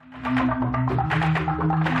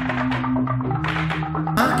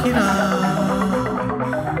Akira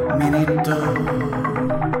Minito.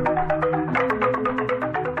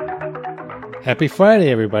 Happy Friday,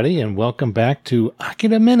 everybody, and welcome back to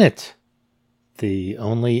Akira Minute, the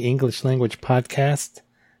only English language podcast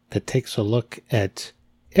that takes a look at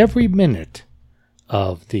every minute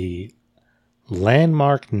of the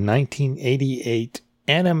landmark 1988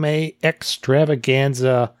 anime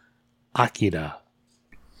extravaganza Akira.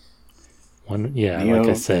 Like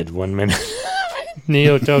I said, 1 minute.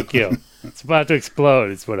 Neo Tokyo. It's about to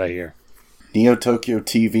explode, is what I hear. Neo Tokyo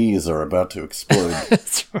TVs are about to explode.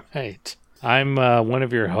 That's right. I'm one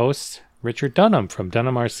of your hosts, Richard Dunham from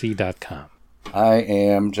DunhamRC.com. I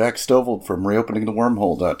am Jack Stovald from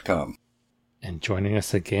ReopeningTheWormhole.com. And joining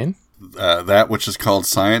us again, that which is called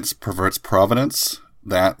science perverts providence.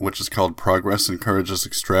 That which is called progress encourages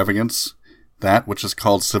extravagance. That which is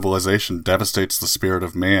called civilization devastates the spirit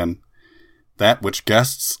of man. That which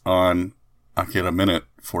guests on Akira Minute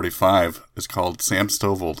 45 is called Sam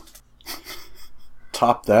Stovald.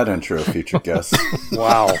 Top that intro, future guest.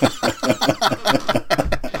 Wow.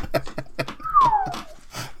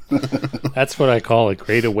 That's what I call a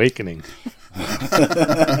great awakening.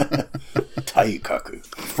 Taikaku.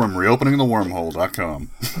 From ReopeningTheWormhole.com.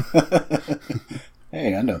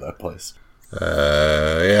 Hey, I know that place.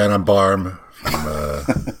 And I'm Barm from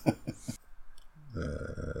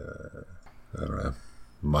I don't know,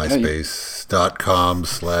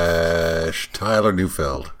 myspace.com/Tyler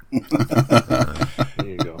Neufeld. There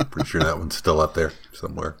you go. Pretty sure that one's still up there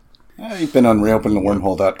somewhere. You've been on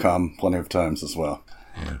ReopeningTheWormhole.com plenty of times as well.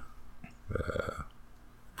 Yeah.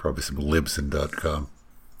 Probably some Libsyn.com.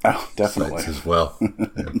 Oh, definitely. Sites as well.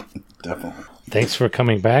 Definitely. Thanks for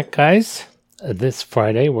coming back, guys. This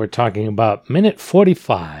Friday, we're talking about minute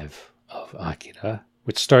 45 of Akira,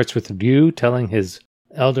 which starts with Ryu telling his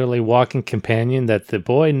elderly walking companion that the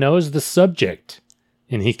boy knows the subject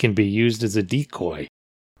and he can be used as a decoy.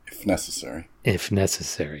 If necessary. If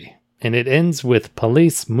necessary. And it ends with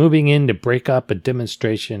police moving in to break up a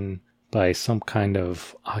demonstration by some kind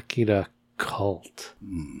of Akira cult.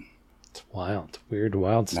 It's wild. Weird,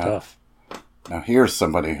 wild stuff. Now here's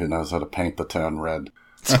somebody who knows how to paint the town red.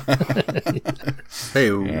 Hey,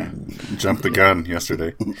 Jumped the gun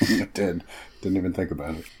yesterday. Didn't even think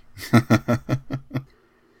about it.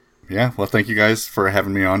 Yeah, well, thank you guys for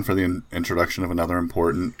having me on for the introduction of another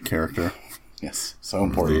important character Yes, so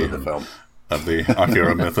important to the film. of the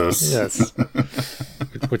Akira mythos. Yes.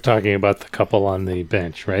 We're talking about the couple on the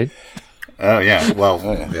bench, right? Oh, yeah. Well,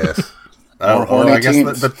 Oh, yeah. yes. More horny I guess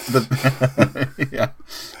teens. the yeah.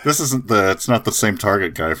 This isn't it's not the same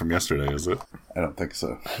Target guy from yesterday, is it? I don't think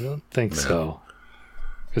so. I don't think so.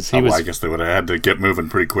 Because Well, I guess they would have had to get moving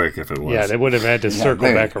pretty quick if it was. Yeah, they would have had to circle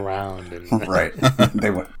maybe. back around. And, Right. They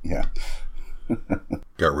went, yeah.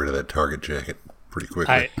 Got rid of that Target jacket pretty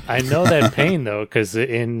quickly. I know that pain though, because I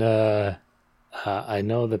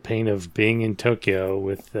know the pain of being in Tokyo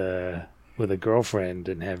with a girlfriend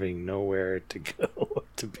and having nowhere to go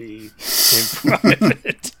to be in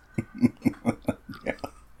private.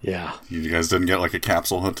 Yeah. You guys didn't get like a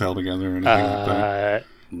capsule hotel together or anything like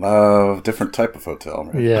that? Different type of hotel,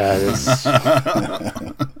 right? Yeah.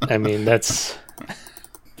 I mean, that's.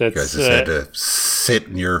 You guys just had to sit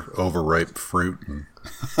in your overripe fruit and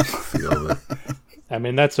feel the I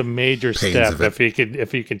mean, that's a major pains step. of it.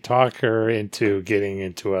 If you could talk her into getting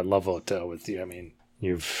into a love hotel with you, I mean,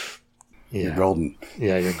 You're golden.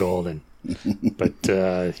 Yeah, you're golden. But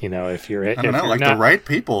if you're, I don't know, like the right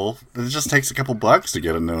people, it just takes a couple bucks to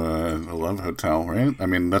get into a love hotel, right? I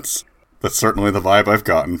mean, that's certainly the vibe I've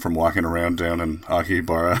gotten from walking around down in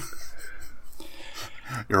Akihabara.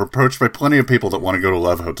 You're approached by plenty of people that want to go to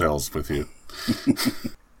love hotels with you.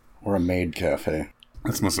 Or a maid cafe.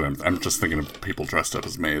 That's mostly. I'm just thinking of people dressed up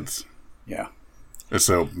as maids. Yeah.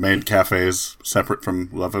 So maid cafes separate from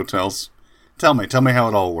love hotels. Tell me how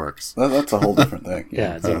it all works. That's a whole different thing.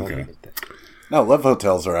 Yeah, it's a whole Okay. different thing. No, love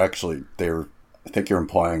hotels are actually, I think you're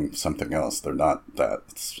implying something else. They're not that.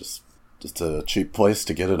 It's just a cheap place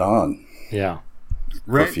to get it on Yeah.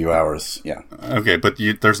 for a few hours. Yeah. Okay, but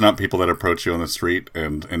there's not people that approach you on the street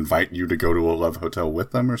and invite you to go to a love hotel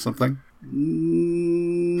with them or something?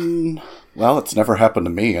 Well, it's never happened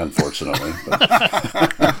to me, unfortunately. But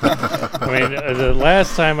I mean, the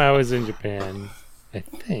last time I was in Japan, I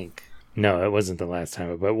think. No, it wasn't the last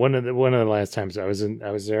time, but one of the last times I was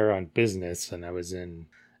there on business, and I was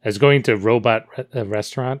going to Robot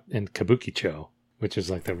Restaurant in Kabukicho, which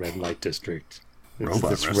is like the red light district.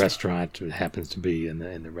 This restaurant happens to be in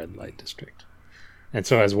the red light district. And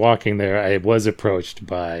so I was walking there. I was approached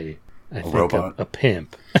by I think robot? a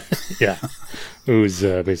pimp. Yeah. Who's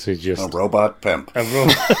basically just... A robot pimp. A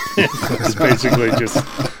robot pimp. Who's basically just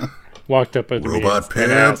walked up at Robot me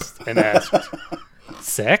and asked,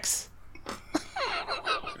 sex?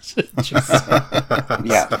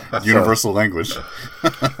 Yeah. Universal language.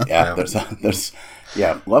 Yeah, there's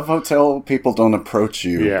Love Hotel people don't approach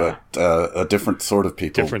you, but a different sort of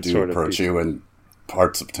people approach you in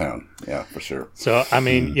parts of town. Yeah, for sure. So, I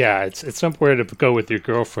mean, it's somewhere to go with your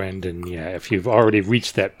girlfriend, and if you've already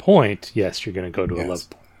reached that point, yes, you're going to go to a Love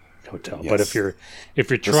Hotel. Yes. But if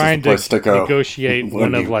you're trying to negotiate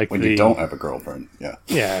one of when you don't have a girlfriend,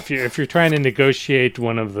 if you're trying to negotiate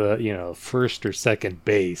one of the first or second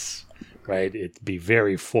base, right? It'd be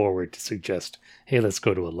very forward to suggest, hey, let's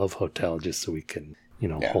go to a Love Hotel just so we can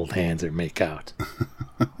hold hands or make out.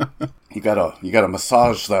 You gotta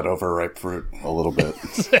massage that overripe fruit a little bit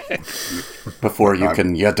before you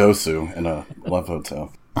can yadosu in a Love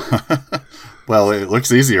Hotel. Well, it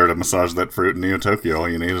looks easier to massage that fruit in Neo Tokyo. All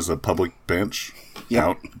you need is a public bench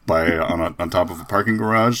out on top of a parking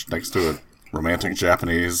garage next to a romantic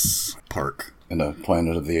Japanese park. In a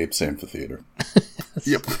Planet of the Apes amphitheater.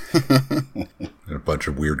 Yep. And a bunch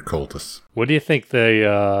of weird cultists. What do you think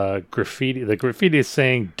the graffiti? The graffiti is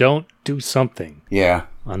saying, "Don't do something." Yeah.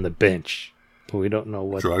 On the bench, but we don't know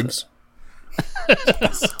what drugs.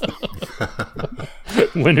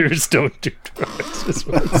 Winners don't do drugs. Is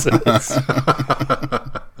what it says.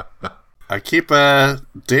 I keep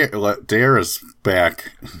Dare is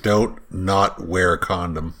back. Don't not wear a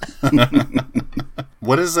condom.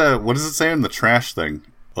 What is it saying in the trash thing?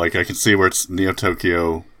 Like I can see where it's Neo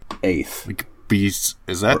Tokyo 8th. Like B, is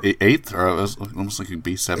that 8th or it was almost like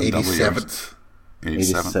B7W? 87th.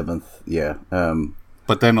 87th. Yeah.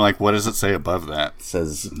 But then what does it say above that? It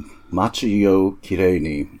says Machi yo kirei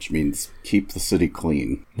ni, which means keep the city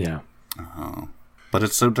clean. Yeah. Oh. But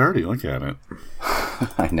it's so dirty. Look at it.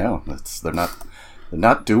 I know. They're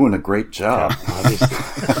not doing a great job.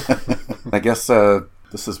 Yeah, I guess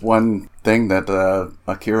this is one thing that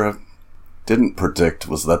Akira didn't predict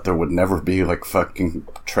was that there would never be fucking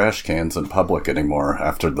trash cans in public anymore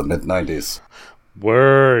after the mid-90s.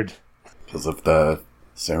 Word. Because of the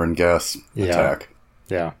sarin gas attack.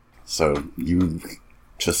 Yeah. So you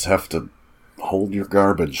just have to hold your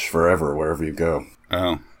garbage forever wherever you go.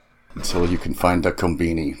 Oh. Until you can find a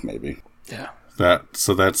kombini, maybe. Yeah.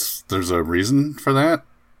 There's a reason for that?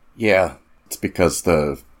 Yeah. It's because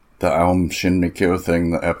the Aum Shinrikyo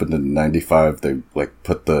thing that happened in 95, they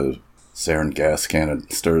put the sarin gas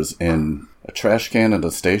canisters in a trash can at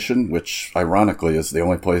a station, which ironically is the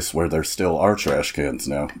only place where there still are trash cans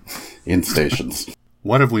now in stations.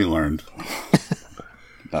 What have we learned?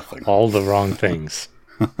 Nothing. All the wrong things.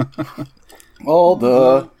 All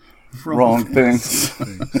the wrong things.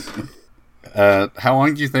 How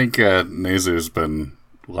long do you think Nezu's been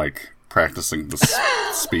practicing this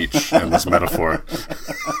speech and this metaphor?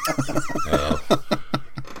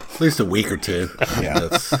 At least a week or two. Yeah,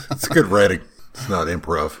 it's good writing. It's not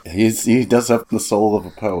improv. He does have the soul of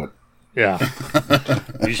a poet. Yeah.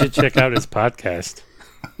 You should check out his podcast.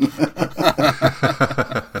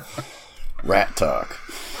 Rat Talk.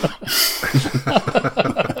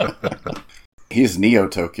 He's Neo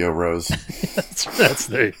Tokyo Rose. That's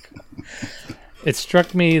the. It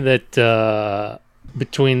struck me that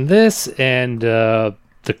between this and the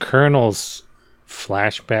Colonel's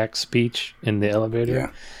flashback speech in the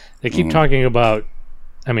elevator, they keep talking about.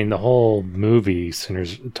 I mean, the whole movie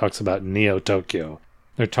talks about Neo Tokyo.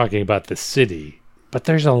 They're talking about the city, but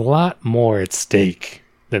there's a lot more at stake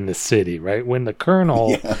than the city, right? When the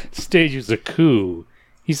Colonel stages a coup,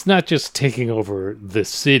 he's not just taking over the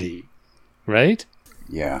city, right?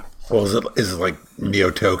 Yeah. Well, is it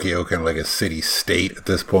Neo Tokyo kind of like a city-state at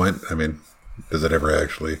this point? I mean, does it ever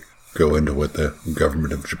actually go into what the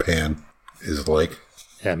government of Japan is like?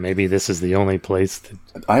 Yeah, maybe this is the only place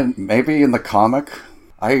that... Maybe in the comic...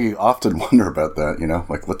 I often wonder about that,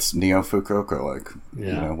 what's Neo Fukuoka like?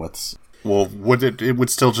 Yeah. What's... Well, it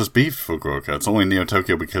would still just be Fukuoka. It's only Neo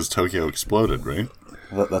Tokyo because Tokyo exploded, right?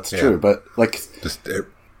 That's true, but,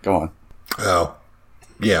 go on. Oh.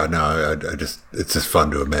 Yeah, no, it's just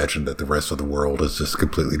fun to imagine that the rest of the world is just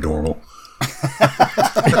completely normal.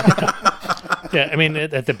 Yeah, I mean,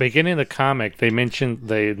 at the beginning of the comic, they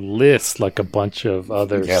list, a bunch of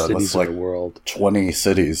other cities in the world. 20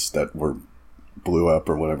 cities that blew up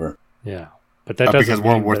or whatever. Yeah. But that doesn't because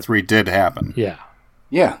World War III did happen. Yeah.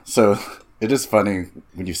 Yeah, so it is funny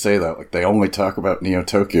when you say that. They only talk about Neo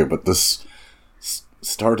Tokyo, but this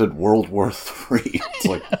started World War III. It's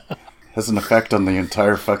has an effect on the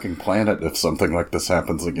entire fucking planet if something like this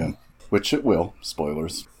happens again. which it will.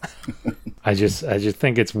 Spoilers. I just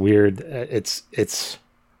think it's weird. It's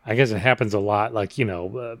I guess it happens a lot. Like,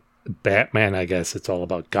 Batman, I guess it's all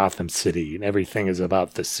about Gotham City and everything is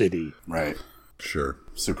about the city. Right. Sure.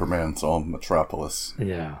 Superman's all Metropolis.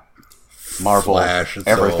 Yeah. Marvel, Flash, it's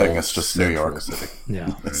everything all is just New Central York. City.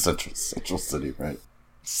 Yeah. It's Central City, right?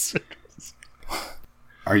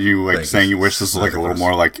 Are you like Thank saying you, you wish this was like a little Snyderverse.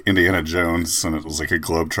 more like Indiana Jones and it was like a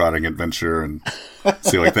globe-trotting adventure and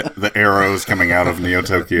see like the arrows coming out of Neo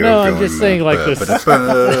Tokyo? No, I'm going, just saying like this.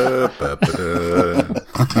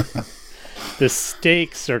 Ba-ba-da-ba-ba-da. The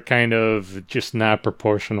stakes are kind of just not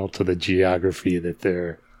proportional to the geography that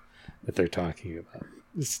they're talking about.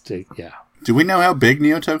 The stake, yeah. Do we know how big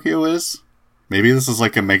Neo Tokyo is? Maybe this is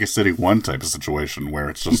like a Mega City 1 type of situation where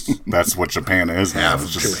it's just that's what Japan is now. Half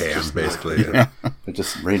It's of just Japan, basically. Yeah. They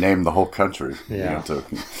just renamed the whole country. Yeah.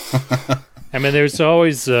 Tokyo. I mean, there's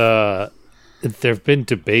always there have been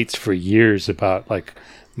debates for years about like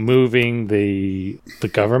moving the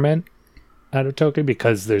government out of Tokyo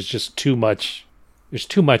because there's just too much. There's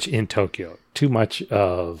too much in Tokyo. Too much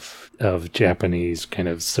of Japanese kind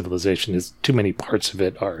of civilization. There's too many parts of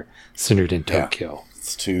it are centered in Yeah. Tokyo.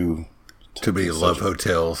 It's too many love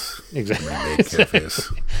hotels. Exactly. Maid cafes.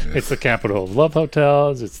 Yeah. It's the capital of love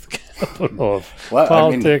hotels. It's the capital of Well, I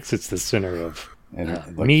mean- politics. It's the center of and,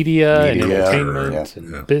 like, media and media, entertainment yeah.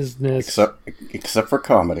 and business. except for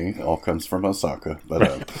comedy. It all comes from Osaka. But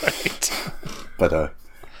Right. but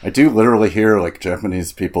I do literally hear like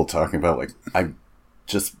Japanese people talking about like I'm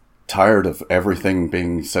just tired of everything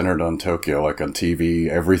being centered on Tokyo. Like on TV,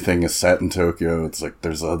 everything is set in Tokyo. It's like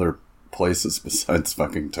there's other places besides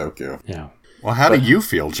fucking Tokyo. Yeah. Well, how do you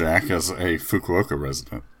feel, Jack, as a Fukuoka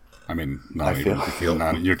resident? I mean, not I even. feel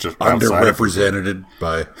Not, you're just outside. Underrepresented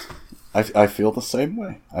by. I feel the same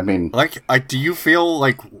way. I mean, Like, do you feel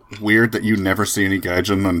like weird that you never see any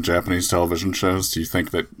gaijin on Japanese television shows? Do you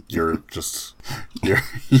think that you're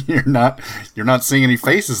not seeing any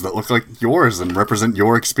faces that look like yours and represent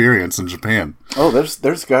your experience in Japan? oh, there's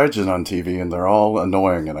gaijin on TV and they're all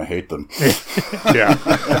annoying and I hate them. Yeah.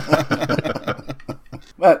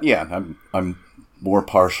 But yeah, I'm more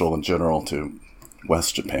partial in general to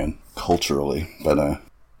West Japan culturally. But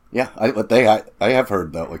yeah, I have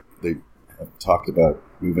heard that like they have talked about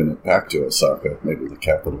moving it back to Osaka, maybe the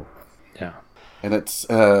capital. Yeah. And it's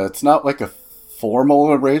not like a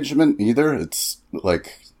formal arrangement either. It's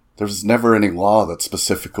like there's never any law that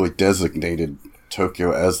specifically designated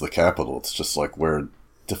Tokyo as the capital. It's just like we're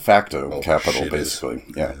de facto capital, shit is. basically.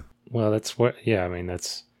 Yeah. Well, that's what. Yeah, I mean,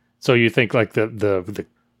 that's. So you think like the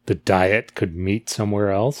diet could meet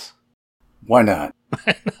somewhere else? Why not?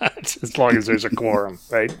 As long as there's a quorum,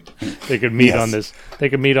 right? They could meet Yes. on this. They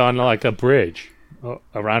could meet on like a bridge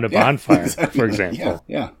around a bonfire, exactly. for example.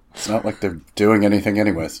 Yeah. It's not like they're doing anything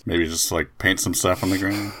anyways. Maybe just like paint some stuff on the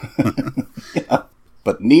ground.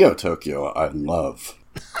 But Neo Tokyo, I love.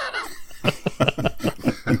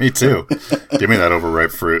 Me too. Give me that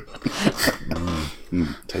overripe fruit.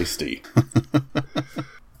 Tasty.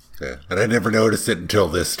 Yeah. And I never noticed it until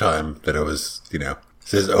this time that it was, it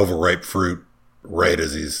says overripe fruit right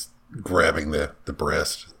as he's grabbing the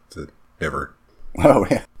breast. It never Oh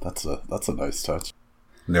yeah, that's a nice touch.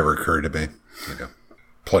 occurred to me.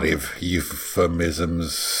 Plenty of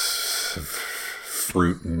euphemisms,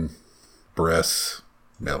 fruit and breasts,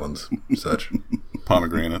 melons, such.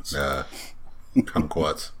 Pomegranates.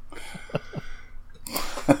 Kumquats.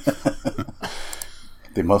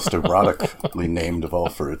 The most erotically named of all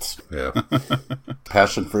fruits. Yeah.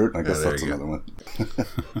 Passion fruit, I guess there that's you another one.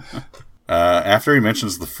 After he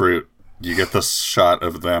mentions the fruit, you get this shot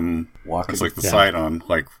of them. Walking. It's like the Yeah. side on,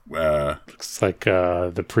 like It's like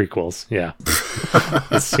the prequels. Yeah.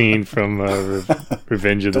 The scene from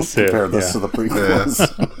Revenge of the Don't Sith. compare this Yeah. to the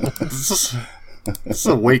prequels. it's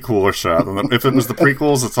a way cooler shot. If it was the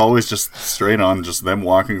prequels, it's always just straight on, just them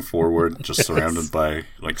walking forward, just surrounded by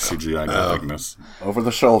like CGI nothingness. Over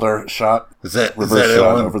the shoulder shot. Is that Reverse shot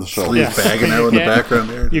Ellen over the shoulder. Sleeve Bagano in the Yeah. background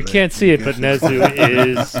there? You can't see it, but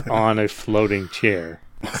Nezu is on a floating chair.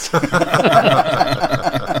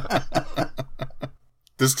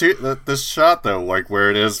 This shot though, like where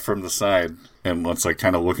it is from the side, and it's like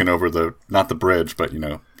kind of looking over not the bridge, but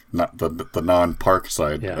not the non-park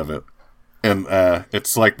side Yeah. of it. And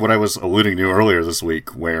it's like what I was alluding to earlier this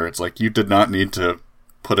week, where it's like you did not need to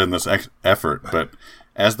put in this effort, but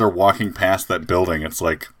as they're walking past that building, it's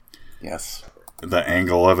like Yes. the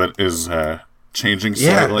angle of it is changing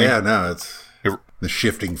Yeah, slightly. no, it's the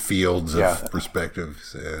shifting fields Yeah. of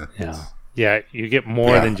perspectives. Yeah. Yeah. Yeah, you get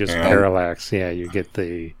more Yeah, than just and- parallax. Yeah, you get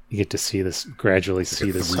to see this, gradually see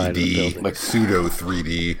the side of the 3D, building. like pseudo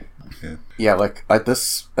 3D. Yeah, like at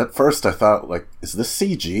first I thought, like, is this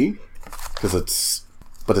CG?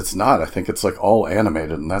 But it's not. I think it's like all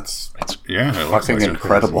animated, and that's Yeah, it looks fucking like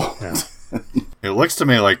incredible. Yeah. it looks to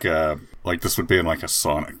me like this would be in like a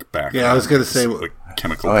Sonic background. Yeah, I was gonna say, like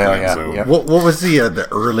chemical Oh, yeah, plant. yeah, So yeah. what was the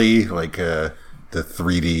early the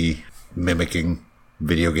 3D mimicking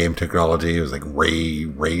video game technology? It was like ray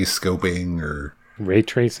scoping or Ray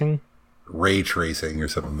tracing? ray tracing or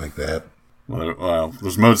something like that. well,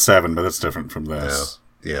 there's Mode 7, but that's different from this.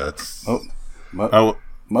 Yeah, it's Oh,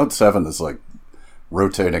 Mode 7 is like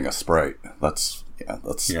rotating a sprite. That's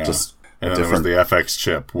yeah. just And a then there was different. the FX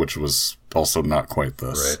chip, which was also not quite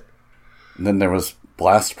this. right. And then there was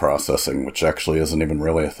blast processing, which actually isn't even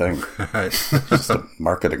really a thing. Right. Just a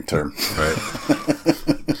marketing term. Right.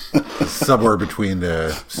 Somewhere between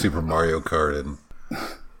Super Mario Kart and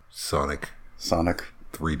Sonic Sonic.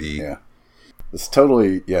 3D. Yeah. It's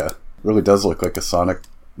totally, really does look like a Sonic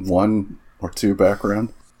 1 or 2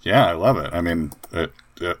 background. Yeah, I love it. I mean,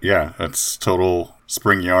 it's total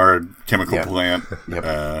spring yard, chemical Yeah. plant.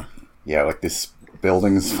 Yep. Yeah, like these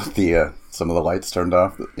buildings with the some of the lights turned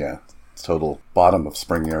off. Yeah, it's total bottom of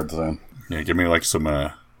Spring Yard Zone. Yeah, give me like some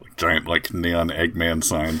like giant like neon Eggman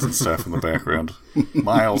signs and stuff in the background.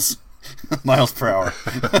 miles per hour.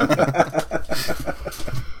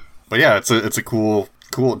 But yeah, it's a cool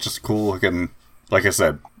looking. Like I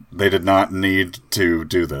said, they did not need to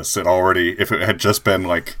do this. If it had just been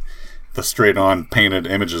like the straight on painted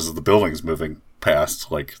images of the buildings moving past,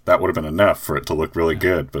 like that would have been enough for it to look really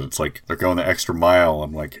good. But it's like they're going the extra mile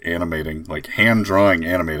and like animating, like hand drawing,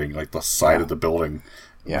 animating like the side of the building.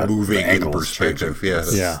 Yeah, Moving in angles perspective. changing. Yeah,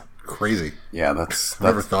 that's Yeah. crazy. yeah, that's I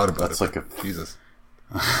never thought about that's it. like a Jesus.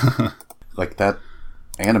 like that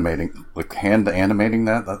animating, like hand animating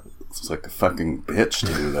that. That's like a fucking bitch to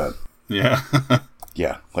do that. Yeah.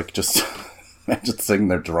 Yeah, like just imagine sitting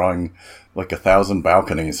there drawing like 1,000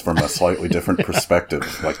 balconies from a slightly different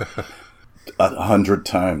perspective, like 100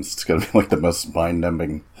 times. It's gonna be like the most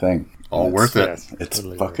mind-numbing thing. All worth it. Yes, It's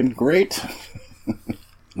totally fucking great.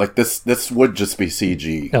 Like this would just be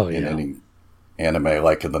CG Oh, in yeah. any anime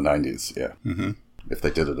like in the 90s. Yeah, if they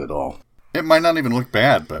did it at all. It might not even look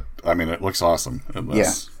bad, but I mean, it looks awesome.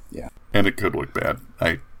 Yeah, And it could look bad.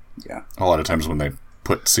 yeah. A lot of times when they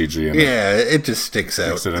put CG in, Yeah, it just sticks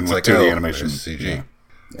out. mix it in It's with like, 2D oh, animation. there's CG.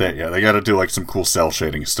 Yeah. They got to do like some cool cell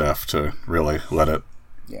shading stuff to really let it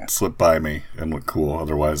Yeah. slip by me and look cool.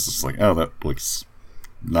 Otherwise, it's like, oh, that looks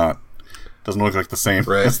doesn't look like the same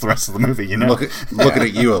Right. as the rest of the movie, you know? Looking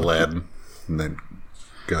at you, Aladdin, and then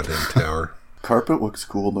goddamn tower. Carpet looks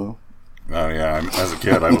cool though. Oh yeah, as a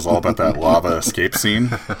kid, I was all about that lava escape scene.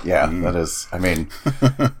 Yeah, that is. I mean,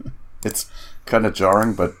 it's kind of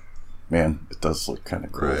jarring, but man, it does look kind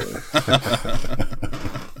of cool. Right.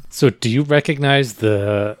 So, do you recognize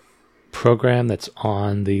the program that's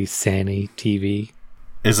on the Sani TV?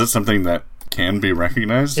 Is it something that can be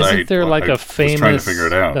recognized? Isn't there like I a was trying to famous figure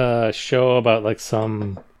it out. show about like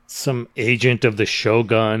some agent of the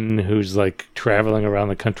Shogun who's like traveling around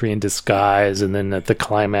the country in disguise, and then at the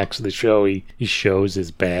climax of the show, he shows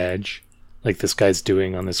his badge, like this guy's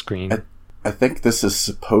doing on the screen? I think this is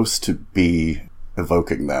supposed to be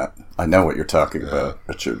evoking that. I know what you're talking about,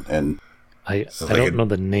 Richard, and I like don't know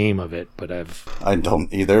the name of it, but I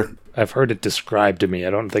don't either. I've heard it described to me. I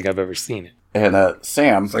don't think I've ever seen it. And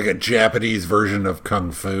Sam, It's like a Japanese version of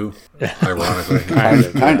Kung Fu, ironically.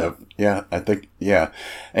 kind of, yeah, I think, yeah.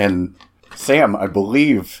 And Sam, I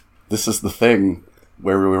believe this is the thing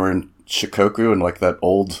where we were in Shikoku and like that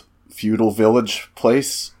old feudal village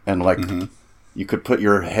place, and like you could put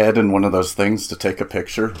your head in one of those things to take a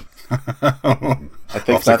picture. I think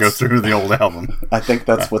I'll have to go that's. through the old album. I think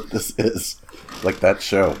that's what this is, like that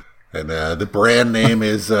show. And the brand name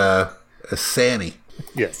is Sani.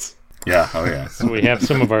 Yes. Yeah, oh yeah. So we have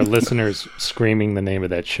some of our listeners screaming the name of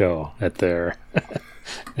that show at their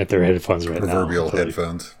headphones right Proverbial now.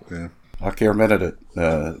 headphones. Yeah. Hockeyminute at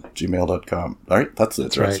gmail.com. All right, that's the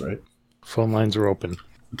address, right? Phone lines are open.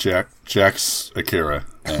 Jack's Akira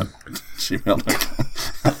at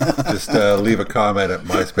gmail.com. Just leave a comment at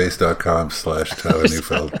myspace.com/Tyler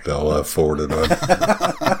Neufeld. They'll forward it on.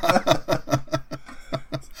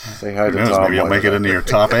 Say hi Who to knows, Tom. maybe I'll make it into your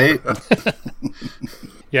top 8.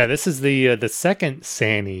 Yeah, this is the second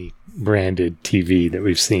Sani branded TV that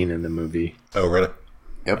we've seen in the movie. Oh, really?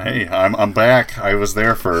 Hey, I'm back. I was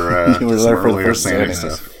there for You were some there for the earlier first Sani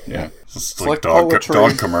Sani. stuff. Yeah. It's like like dog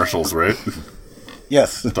poetry. commercials, right?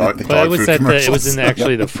 Yes. Dog But it was food it was commercials. in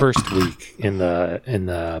actually the first week in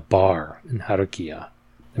the bar in Harukiya.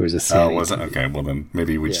 There was a Oh, Sani. was it? Okay, well then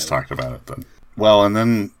maybe we just Yeah. talked about it then. Well, and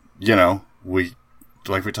then, we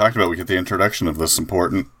like we talked about, we get the introduction of this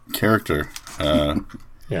important character,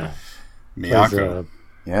 Yeah. Miyako.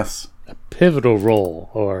 Yes. A pivotal role,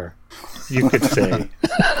 or you could say.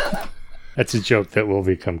 That's a joke that will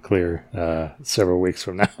become clear several weeks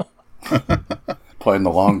from now. Playing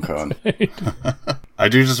the long con. I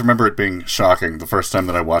do just remember it being shocking the first time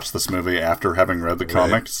that I watched this movie after having read the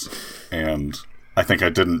comics, and I think I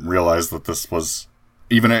didn't realize that this was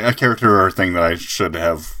even a character or a thing that I should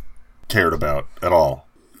have cared about at all.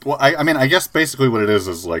 Well, I mean, I guess basically what it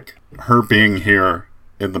is like her being here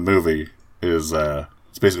in the movie is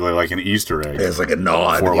it's basically like an Easter egg. It's like a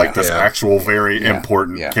nod for like this actual very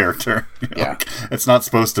important character. Yeah. It's not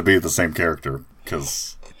supposed to be the same character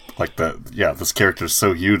because like this character is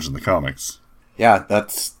so huge in the comics. Yeah,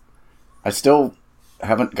 I still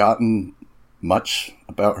haven't gotten much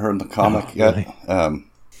about her in the comic yet. Really?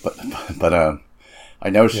 But I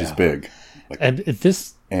know she's big. Like, and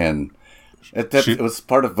this it was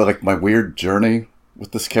part of like my weird journey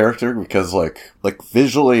with this character because like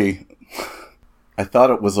visually I thought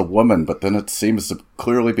it was a woman, but then it seems to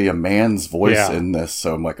clearly be a man's voice in this.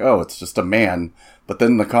 So I'm like, oh, it's just a man. But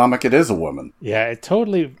then in the comic, it is a woman. Yeah, it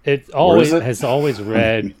always has always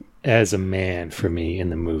read as a man for me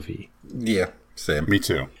in the movie. Yeah, same. Me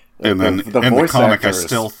too. And then in the comic, I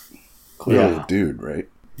still clearly a dude, right?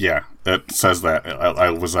 Yeah, it says that.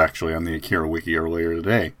 I was actually on the Akira wiki earlier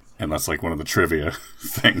today, and that's like one of the trivia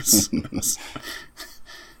things.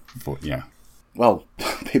 But, yeah. Well,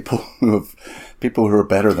 people who are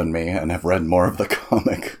better than me and have read more of the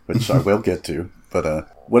comic, which I will get to. But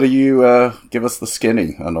what do you give us the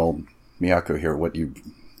skinny on old Miyako here? What you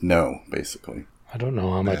know, basically. I don't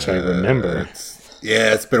know how much I remember.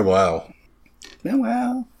 It's been a while.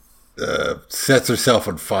 Well, sets herself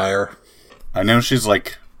on fire. I know she's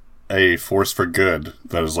like a force for good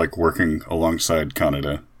that is like working alongside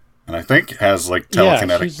Kaneda, and I think has like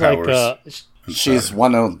telekinetic powers. Like, she's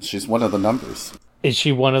one of the numbers. Is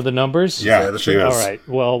she one of the numbers? Yeah, she is. All right.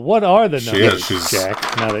 Well, what are the numbers, She's...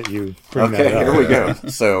 Jack? Now that you bring that up. Okay, here we go.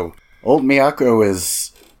 So, old Miyako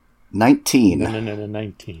is 19. No,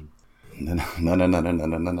 19. No,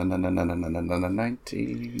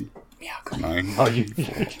 19. Miyako. 9. Oh,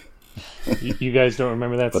 you guys don't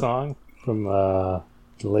remember that song from the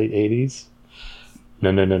late 80s?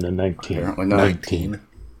 No, 19. Apparently not. 19.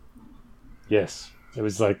 Yes. It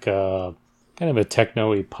was like kind of a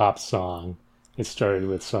techno-y pop song. It started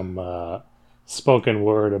with some spoken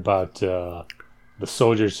word about the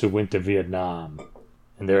soldiers who went to Vietnam,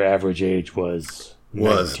 and their average age was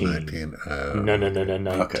 19. No, 19.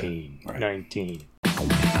 Okay. Right. 19.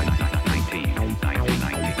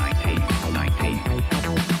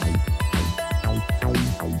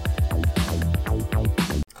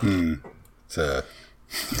 It's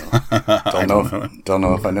don't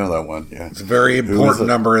know if I know that one. Yeah, it's a very important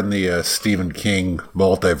number in the Stephen King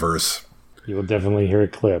multiverse. You will definitely hear a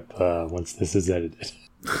clip once this is edited.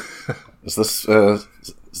 Is this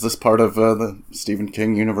part of the Stephen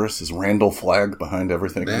King universe? Is Randall Flagg behind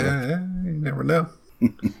everything? You never know.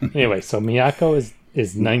 Anyway, so Miyako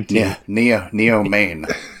is 19. Yeah, Neo Maine.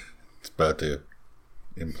 It's about to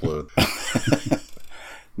implode.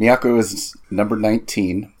 Miyako is number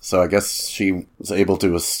 19, so I guess she was able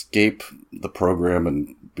to escape the program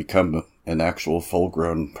and become an actual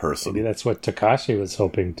full-grown person. Maybe that's what Takashi was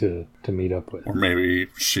hoping to meet up with. Or maybe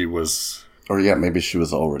she was... maybe she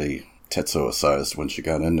was already Tetsuo-sized when she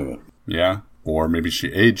got into it. Yeah, or maybe she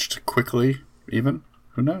aged quickly, even.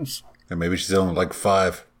 Who knows? And maybe she's only like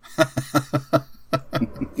 5.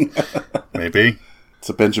 Maybe. It's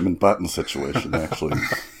a Benjamin Button situation, actually.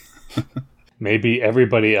 Maybe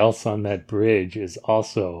everybody else on that bridge is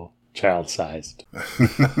also child-sized.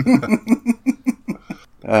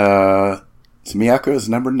 So Miyako is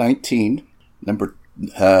number 19. Number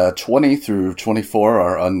 20 through 24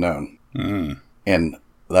 are unknown. And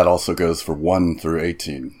that also goes for 1 through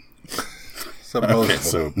 18. Okay,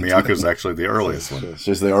 so Miyako's actually the earliest one.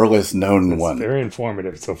 She's the earliest known one. Very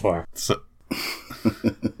informative so far.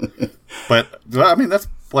 But, I mean, that's,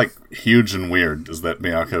 like, huge and weird, is that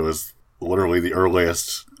Miyako is literally the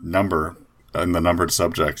earliest number in the numbered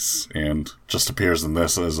subjects and just appears in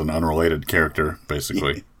this as an unrelated character,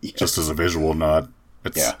 basically. Yeah. Just as a visual nod.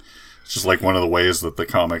 It's just like one of the ways that the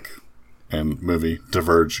comic and movie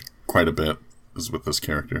diverge quite a bit is with this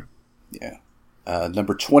character. Yeah.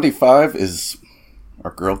 Number 25 is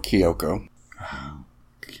our girl Kyoko.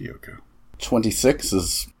 Kyoko. 26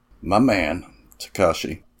 is my man,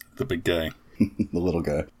 Takashi. The big guy. The little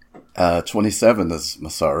guy. 27 is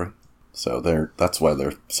Masaru. So that's why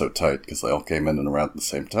they're so tight, because they all came in and around at the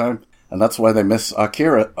same time. And that's why they miss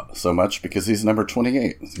Akira so much, because he's number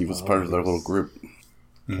 28. He was part of their little group.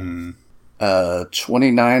 Mm.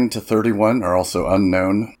 29 to 31 are also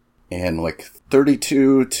unknown. And like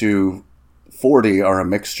 32 to 40 are a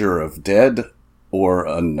mixture of dead or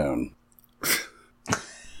unknown.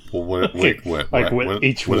 Well, what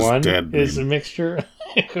each what does one dead is a mean? mixture.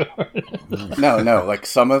 No, like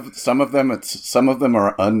some of them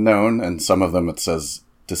are unknown, and some of them it says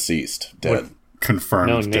deceased, dead. Confirmed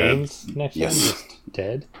No dead. names next Yes. one, just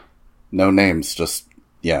dead. No names, just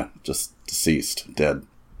deceased, dead.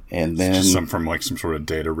 And then Just some from like some sort of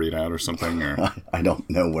data readout or something. Or I don't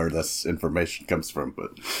know where this information comes from,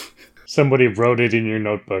 but Somebody wrote it in your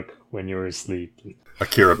notebook when you were asleep.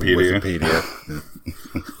 Akirapedia. Wikipedia.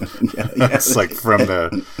 It's like from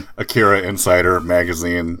the Akira Insider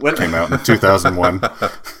magazine. What? Came out in 2001.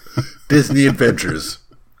 Disney Adventures.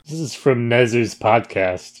 This is from Nezer's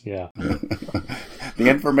podcast. Yeah. the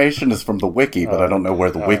information is from the wiki, but I don't know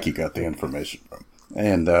where the wiki got the information from.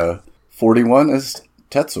 And 41 is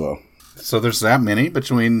Tetsuo. So there's that many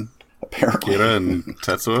between Apparently, Akira and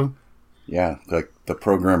Tetsuo? yeah, like the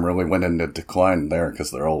program really went into decline there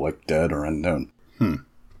because they're all like dead or unknown.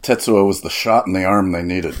 Tetsuo was the shot in the arm they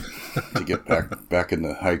needed to get back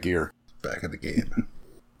into high gear. Back in the game.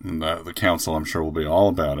 And the council, I'm sure, will be all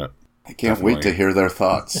about it. I can't wait to Definitely. hear their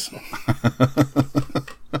thoughts.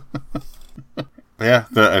 Yeah,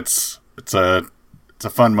 it's a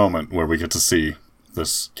fun moment where we get to see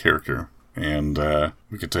this character, and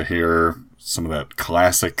we get to hear some of that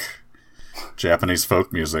classic Japanese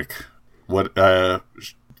folk music.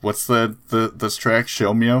 What's this track?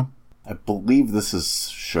 Shomyo I believe this is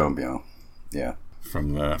Shomyo. Yeah,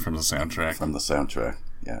 from the soundtrack. from the soundtrack.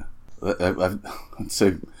 Yeah. I'd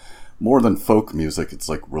say more than folk music, it's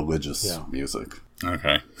like religious music.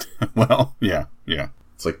 Okay, well, yeah.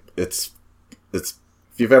 It's like it's if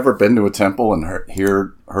you've ever been to a temple and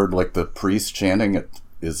heard like the priest chanting, it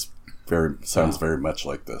sounds very much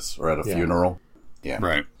like this. Or at a funeral. Yeah.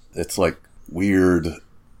 Right. It's like weird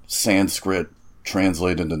Sanskrit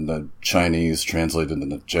translated into Chinese, translated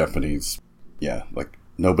into Japanese. Yeah, like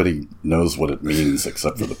nobody knows what it means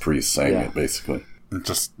except for the priest saying it, basically.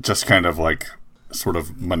 Just kind of like sort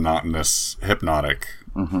of monotonous, hypnotic.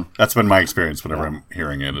 Mm-hmm. That's been my experience whenever I'm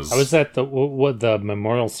hearing it. I was at the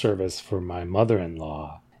memorial service for my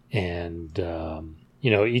mother-in-law, and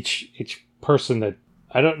each person that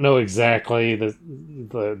I don't know exactly the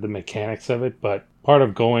mechanics of it, but part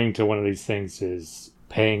of going to one of these things is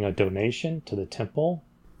paying a donation to the temple.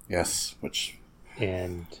 Yes, which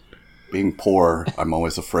And being poor, I'm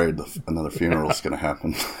always afraid another funeral is going to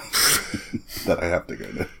happen that I have to go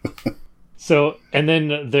to. so, and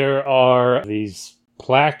then there are these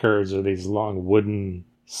placards or these long wooden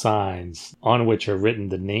signs on which are written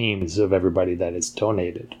the names of everybody that has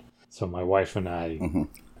donated. So my wife and I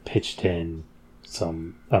pitched in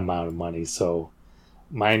some amount of money. So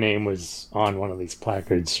my name was on one of these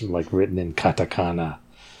placards, like written in katakana.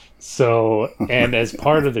 So, and as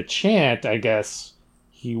part of the chant, I guess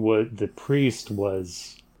the priest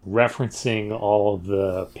was referencing all of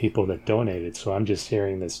the people that donated. So I'm just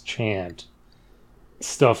hearing this chant,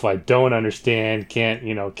 stuff I don't understand, can't,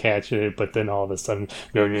 catch it, but then all of a sudden,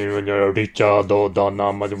 hey,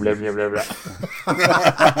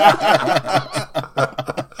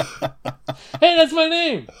 that's my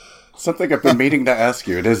name! Something I've been meaning to ask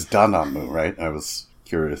you. It is Danamu, right? I was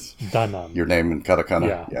curious. Danam. Your name in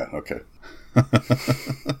katakana? Yeah. Okay.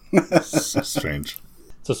 So strange.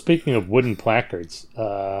 So speaking of wooden placards,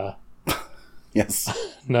 Yes.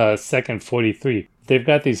 no, second 43, they've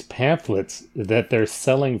got these pamphlets that they're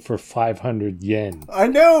selling for 500 yen. I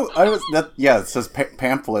know. It says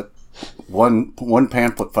pamphlet. One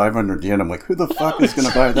pamphlet, 500 yen. I'm like, who the fuck is going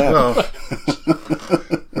to buy that? Well,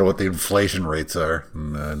 I know what the inflation rates are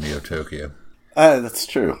in Neo Tokyo. That's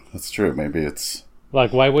true. Maybe it's...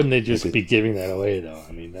 Like, why wouldn't they just be giving that away, though?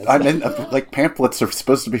 I mean, like, pamphlets are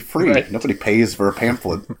supposed to be free. Right. Nobody pays for a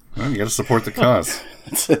pamphlet. Well, you got to support the cause.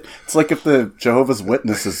 It's like if the Jehovah's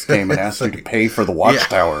Witnesses came and asked you to pay for the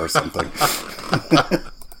watchtower or something.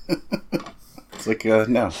 It's like,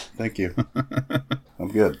 no, thank you.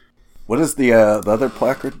 I'm good. What is the other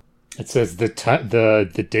placard? it says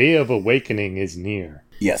the day of awakening is near.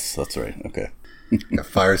 Yes, that's right. Okay. Yeah,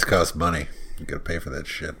 fires cost money. You gotta pay for that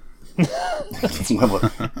shit.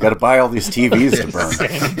 Got to buy all these TVs to burn.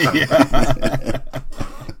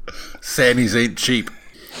 Sannies ain't cheap.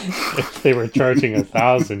 If they were charging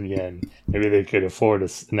 1,000 yen, maybe they could afford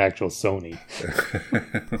an actual Sony.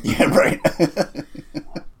 Yeah, right.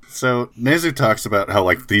 So Nezu talks about how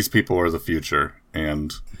like these people are the future,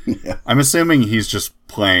 and I'm assuming he's just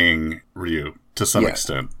playing Ryu to some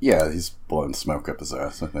extent. Yeah, he's blowing smoke up his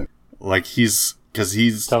ass, I think. Like he's because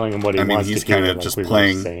he's telling him what he wants he's to hear, kind of like just we were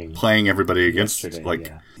playing saying everybody against, yesterday, like,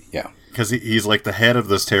 yeah. Yeah. because he's like the head of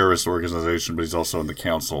this terrorist organization, but he's also in the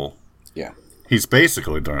council. Yeah. He's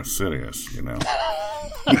basically Darth Sidious, you know.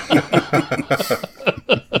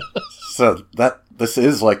 So this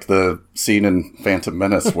is like the scene in Phantom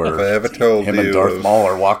Menace where If I ever told him you and Darth of- Maul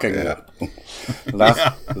are walking. Yeah.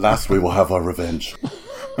 Last we will have our revenge.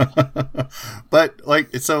 But,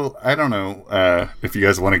 like, so, I don't know if you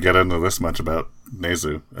guys want to get into this much about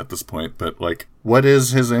Nezu at this point, but, like, what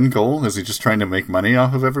is his end goal? Is he just trying to make money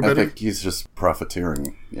off of I everybody? think he's just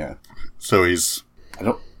profiteering. Yeah. So he's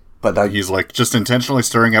He's just intentionally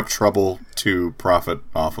stirring up trouble to profit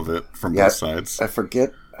off of it from both sides. I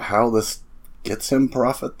forget how this gets him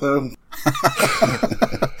profit, though.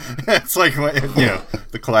 It's like, you know,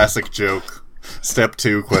 the classic joke. Step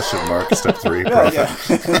 2, question mark. Step 3, profit.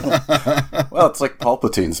 Yeah. Well, it's like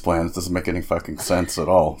Palpatine's plan. It doesn't make any fucking sense at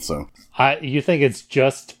all. So You think it's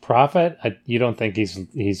just profit? You don't think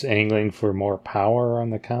he's angling for more power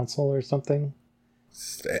on the council or something?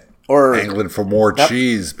 or Angling for more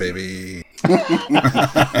cheese, baby.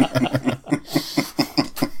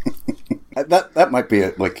 that might be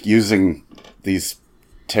it. Like using these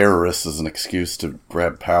terrorists as an excuse to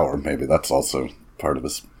grab power. Maybe that's also part of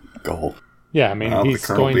his goal. Yeah, I mean, Well, the he's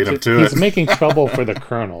Colonel going beat him to he's it. making trouble for the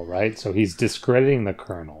Colonel, right? So he's discrediting the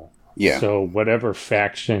Colonel. Yeah. So whatever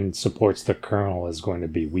faction supports the Colonel is going to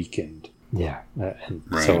be weakened. Yeah, and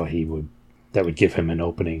Right. so that would give him an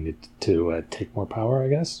opening to take more power, I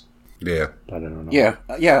guess. Yeah. But I don't know.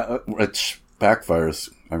 Yeah, which backfires,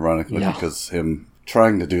 ironically, Yeah. because him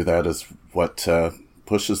trying to do that is what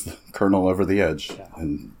pushes the Colonel over the edge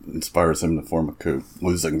and inspires him to form a coup,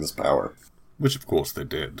 losing this power. Which, of course, they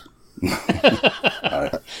did.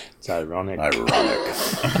 It's ironic. Ironic.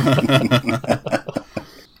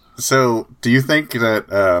 So, do you think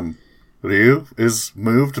that Ryu is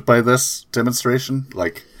moved by this demonstration?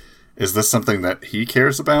 Like, is this something that he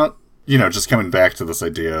cares about? You know, just coming back to this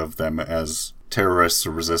idea of them as terrorists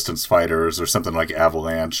or resistance fighters or something like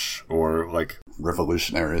Avalanche, or like,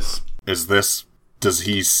 Revolutionaries. does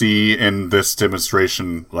he see in this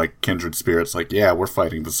demonstration like kindred spirits, like, yeah, we're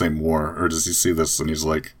fighting the same war? Or does he see this and he's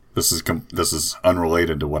like, this is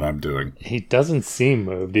unrelated to what I'm doing? He doesn't seem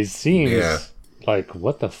moved. He seems Yeah. like,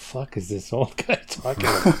 what the fuck is this old guy talking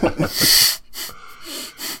about?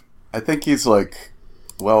 I think he's like,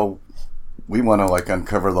 well, we want to like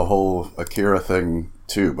uncover the whole Akira thing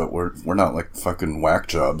too, but we're not like fucking whack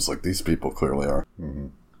jobs like these people clearly are.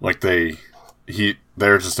 Like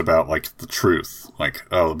they're just about like the truth. Like,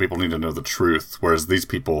 oh, people need to know the truth, whereas these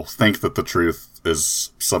people think that the truth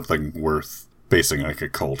is something worth basing like a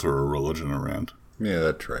cult or a religion around. Yeah,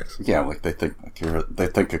 that tracks. Yeah, like they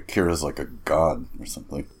think Akira's like a god or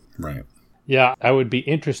something. Right. Yeah, I would be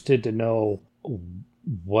interested to know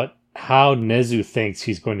how Nezu thinks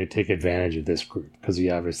he's going to take advantage of this group, because he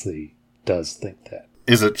obviously does think that.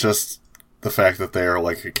 Is it just the fact that they are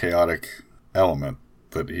like a chaotic element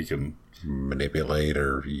that he can Manipulate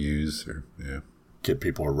or use or get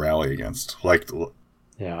people to rally against? Like,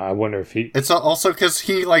 Yeah, I wonder if he... it's also because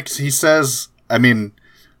he says, I mean,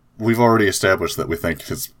 we've already established that we think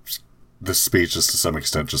this speech is to some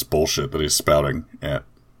extent just bullshit that he's spouting at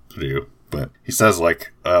Ryu. But he says,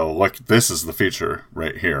 like, oh, look, this is the future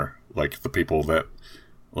right here. Like, the people that,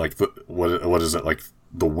 like, what is it? Like,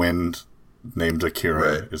 the wind named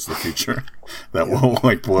Akira Right. is the future that will,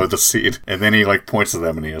 like, blow the seed. And then he, like, points to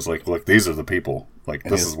them and he is like, look, these are the people. Like,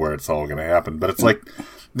 this is where it's all going to happen. But it's like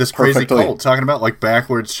this crazy Perfectly. cult talking about, like,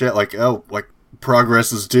 backwards shit. Like, oh, like,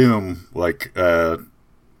 progress is doom. Like,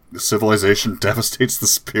 civilization devastates the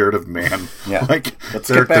spirit of man. Yeah. Like, Let's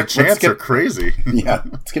their get back- let's chants get- are crazy. Yeah,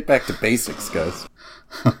 let's get back to basics, guys.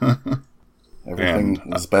 Everything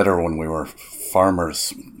was better when we were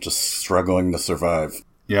farmers, just struggling to survive.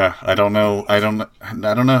 Yeah, I don't know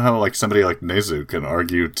how like somebody like Nezu can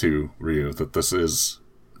argue to Ryu that this is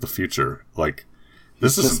the future. Like,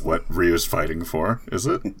 this isn't what Ryu's fighting for, is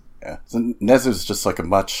it? Yeah, so Nezu's just like a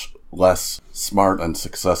much less smart and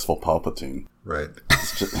successful Palpatine. right.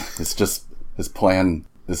 It's just his plan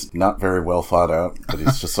is not very well thought out, but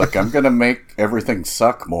he's just like, I'm gonna make everything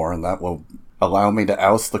suck more, and that will allow me to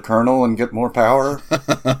oust the Colonel and get more power.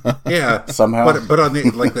 Yeah, Somehow. But on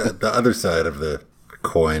the other side of the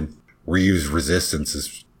coin, Ryu's resistance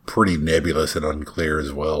is pretty nebulous and unclear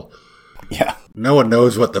as well. Yeah. No one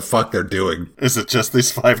knows what the fuck they're doing. Is it just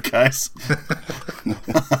these 5 guys?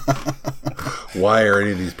 Why are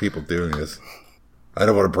any of these people doing this? I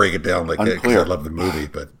don't want to break it down like that because Unclear. I love the movie,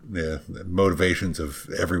 but yeah, the motivations of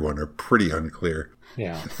everyone are pretty unclear.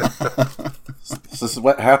 Yeah. This is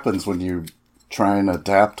what happens when you try and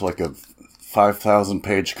adapt like a 5,000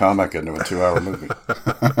 page comic into a 2-hour movie.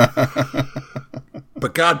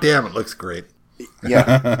 But goddamn, it looks great.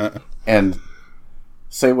 Yeah. And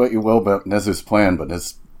say what you will about Nezu's plan, but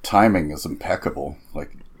his timing is impeccable.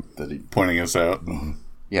 Like, that he... Pointing us out.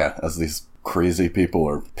 Yeah, as these crazy people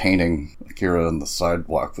are painting Akira on the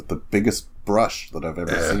sidewalk with the biggest brush that I've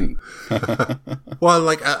ever seen. Well,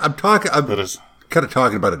 like, I'm kind That is... of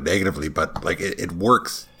talking about it negatively, but, like, it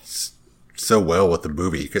works so well with the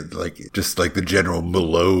movie. Like, just, like, the general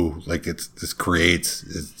mellow, like, it's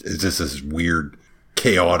just this weird,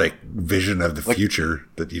 chaotic vision of the future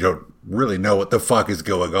that you don't really know what the fuck is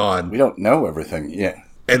going on. We don't know everything, yeah.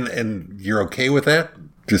 And you're okay with that?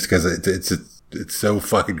 Just because it's so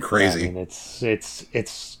fucking crazy. I mean,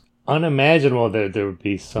 it's unimaginable that there would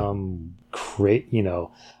be some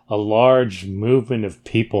a large movement of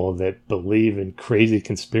people that believe in crazy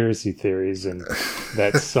conspiracy theories, and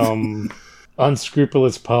that some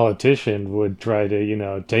unscrupulous politician would try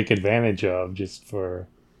to take advantage of just to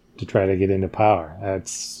try to get into power.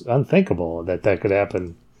 It's unthinkable that could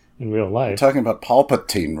happen in real life. You're talking about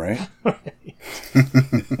Palpatine, right?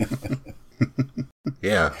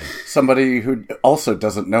 Yeah. Somebody who also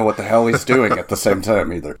doesn't know what the hell he's doing at the same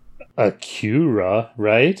time either. Akira,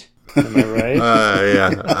 right? Am I right?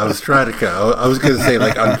 Yeah. I was trying to. I was going to say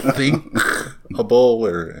like unthinkable,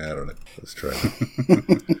 or I don't know. Let's try.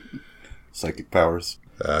 Psychic powers.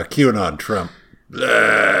 QAnon Trump.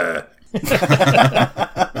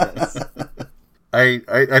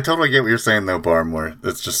 I totally get what you're saying though, Barmore.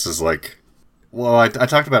 It's just as like, well, I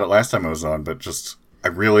talked about it last time I was on, but just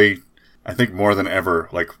I think more than ever,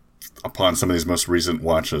 like upon some of these most recent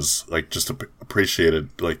watches, like just appreciated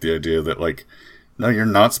like the idea that like, no, you're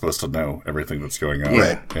not supposed to know everything that's going on,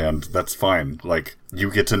 right? And that's fine. Like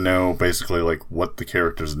you get to know basically like what the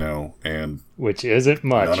characters know, and which isn't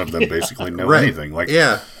much. None of them basically know right. anything. Like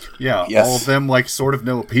yeah. Yes. All of them like sort of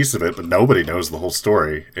know a piece of it, but nobody knows the whole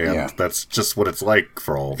story, and that's just what it's like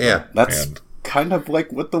for all of them. Yeah, that's kind of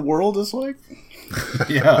like what the world is like.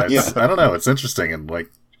 Yeah, I don't know. It's interesting and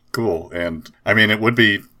like cool, and I mean, there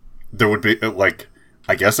would be like,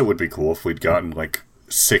 I guess it would be cool if we'd gotten like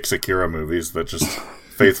 6 Akira movies that just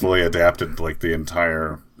faithfully adapted like the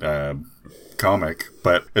entire comic.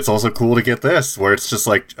 But it's also cool to get this, where it's just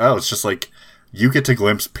like, you get to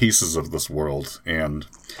glimpse pieces of this world, and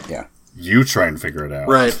you try and figure it out.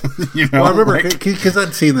 Right. Well, I remember because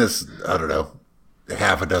I'd seen this, I don't know,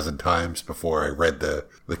 half a dozen times before I read the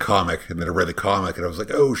comic, and then I read the comic, and I was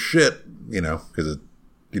like, oh shit, because it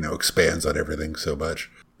expands on everything so much.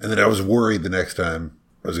 And then I was worried the next time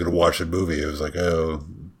I was going to watch the movie. I was like, oh,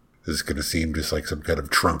 this is going to seem just like some kind of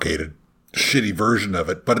truncated, shitty version of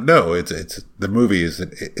it. But no, it's the movie is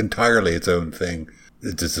entirely its own thing.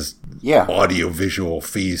 It's just this audio visual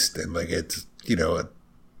feast, and like it's a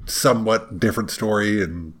somewhat different story,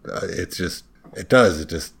 and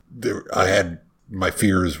I had my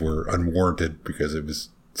fears were unwarranted because it was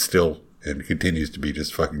still and continues to be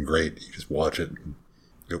just fucking great. You just watch it, and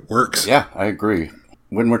it works. Yeah, I agree.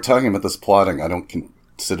 When we're talking about this plotting, I don't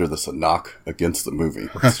consider this a knock against the movie.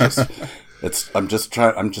 It's just I'm just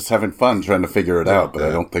having fun trying to figure it out, but I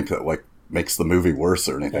don't think that like makes the movie worse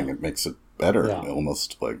or anything. It makes it better,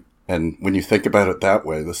 almost like. And when you think about it that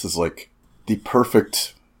way, this is like the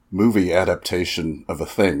perfect movie adaptation of a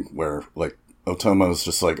thing where like Otomo is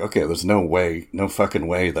just like, okay, there's no fucking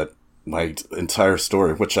way that my entire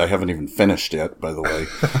story, which I haven't even finished yet, by the way,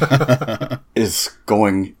 is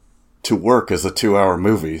going to work as a 2-hour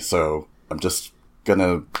movie. So I'm just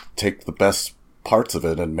gonna take the best parts of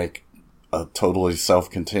it and make a totally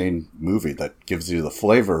self-contained movie that gives you the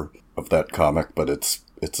flavor of that comic, but it's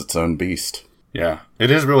its own beast. Yeah, it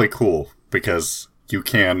is really cool because you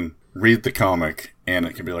can read the comic and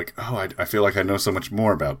it can be like, oh, I feel like I know so much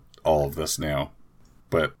more about all of this now,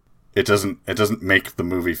 but it doesn't make the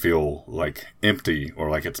movie feel like empty or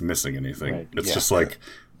like it's missing anything. Right. It's just like,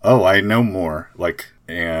 oh, I know more, like,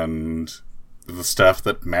 and the stuff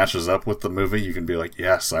that matches up with the movie, you can be like,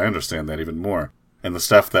 yes, I understand that even more. And the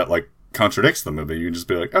stuff that like contradicts the movie, you can just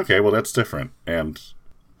be like, okay, well, that's different. And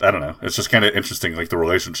I don't know. It's just kind of interesting, like the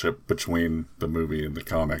relationship between the movie and the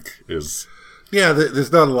comic is. Yeah,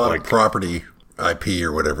 there's not a lot of property IP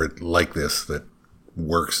or whatever like this that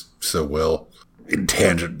works so well in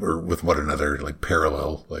tangent or with one another, like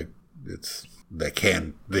parallel. Like they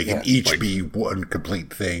can each like, be one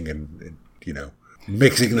complete thing, and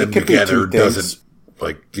mixing them together doesn't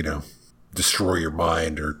like destroy your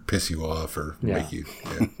mind or piss you off or make you.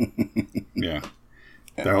 Yeah.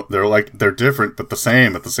 They're different but the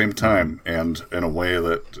same at the same time, and in a way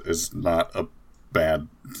that is not a bad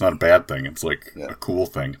thing. It's like a cool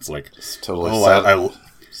thing. It's like, it's totally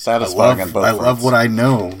satisfying on both I love fronts. what I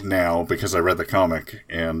know now because I read the comic,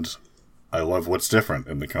 and I love what's different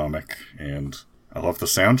in the comic, and I love the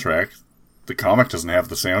soundtrack. The comic doesn't have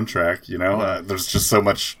the soundtrack, you know. There's just so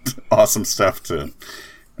much awesome stuff to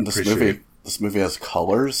And this appreciate. movie has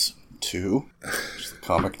colors too, which the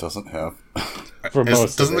comic doesn't have. For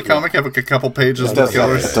most Doesn't of the it, comic have a couple pages It of does,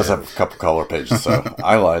 colors? it does have a couple color pages, so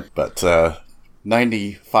I lied. But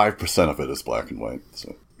 95% of it is black and white.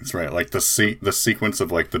 So That's right. Like the sequence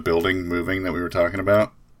of like the building moving that we were talking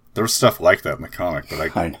about. There was stuff like that in the comic, but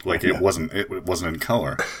it wasn't in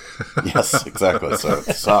color. yes, exactly. So it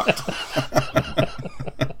sucked.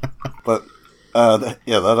 But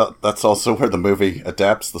that's also where the movie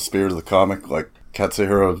adapts the spirit of the comic. Like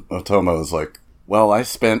Katsuhiro Otomo is like, well, I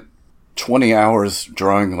spent 20 hours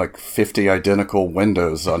drawing like 50 identical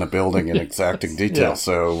windows on a building in exacting detail. Yeah.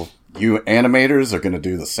 So you animators are going to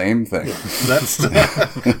do the same thing.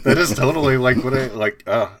 That is totally like what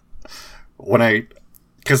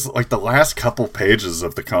because like the last couple pages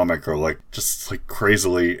of the comic are like just like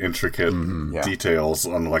crazily intricate Yeah. details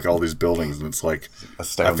on like all these buildings, and it's like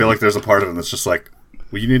Astounding. I feel like there's a part of it that's just like,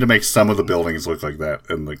 well, you need to make some of the buildings look like that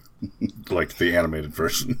in the like the animated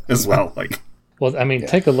version as well. Like, Well, I mean,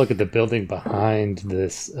 take a look at the building behind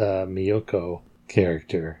this Miyoko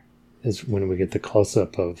character. Is when we get the close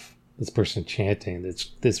up of this person chanting.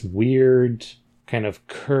 It's this weird kind of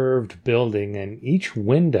curved building, and each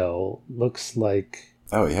window looks like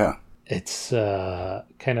Oh, yeah. it's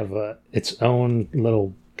kind of its own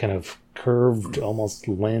little kind of curved, almost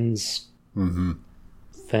lens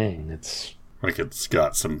thing. It's like it's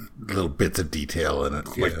got some Little bits of detail in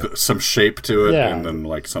it. like yeah. some shape to it, Yeah. and then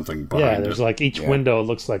like something behind there's it. like each window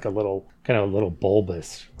looks like a little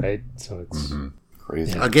bulbous, right? So it's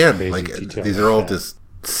Crazy. Yeah. Again, Crazy like detail these like are all that. just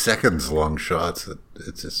seconds long shots.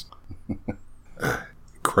 It's just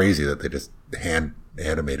crazy that they just hand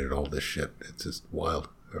animated all this shit. It's just wild.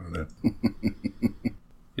 I don't know.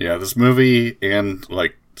 Yeah, this movie and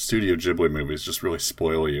like Studio Ghibli movies just really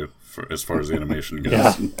spoil you as far as animation goes.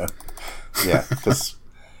 yeah. Yeah, because,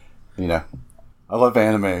 I love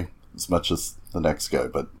anime as much as the next guy,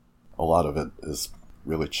 but a lot of it is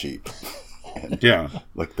really cheap. And Yeah.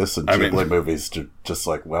 like this and I mean- Ghibli movies, just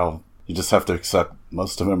like, well, you just have to accept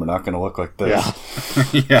most of them are not going to look like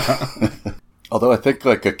this. Yeah. Yeah. Although I think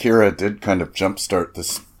like Akira did kind of jumpstart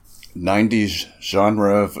this 90s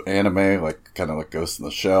genre of anime, like kind of like Ghost in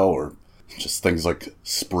the Shell, or just things like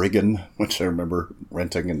Spriggan, which I remember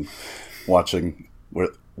renting and watching, where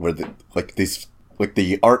the like these like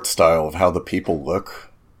the art style of how the people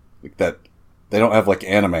look, like that they don't have like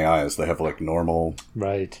anime eyes, they have like normal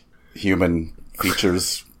Right. human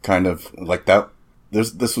features, kind of like that.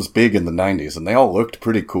 This was big in the 90s, and they all looked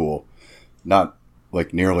pretty cool. Not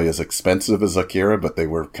like nearly as expensive as Akira, but they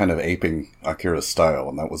were kind of aping Akira's style,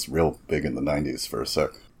 and that was real big in the 90s for a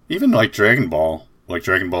sec. Even like Dragon Ball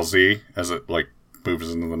Z, as it like moves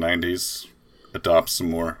into the 90s, adopts some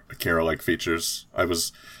more Akira-like features. I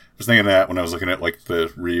was thinking that when I was looking at like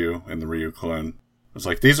the Ryu and the Ryu clone. I was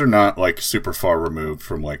like, these are not like super far removed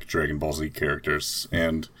from like Dragon Ball Z characters.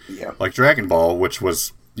 And Yeah. like Dragon Ball, which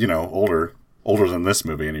was, older than this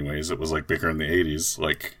movie anyways. It was like bigger in the 80s.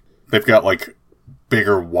 Like they've got like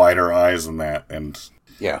bigger, wider eyes than that. And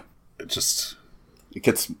Yeah. it just, It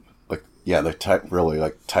gets like, they really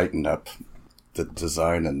like tighten up the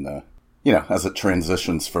design, and as it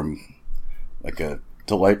transitions from like a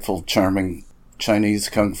delightful, charming Chinese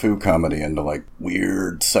kung fu comedy into like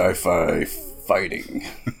weird sci-fi fighting.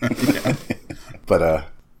 But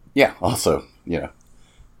also,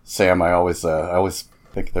 Sam, I always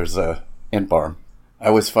think there's and Barm. I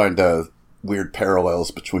always find weird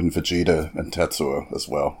parallels between Vegeta and Tetsuo as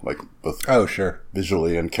well, like both Oh, sure.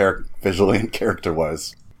 visually and character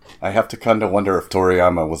wise. I have to kind of wonder if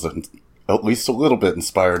Toriyama was at least a little bit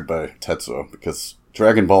inspired by Tetsuo, because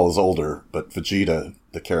Dragon Ball is older, but Vegeta,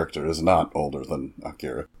 the character, is not older than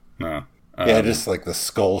Akira. no. Yeah, just like the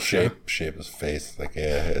skull shape of his face. Like,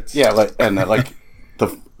 it's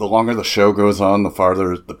The longer the show goes on,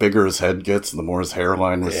 the bigger his head gets, and the more his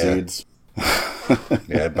hairline recedes.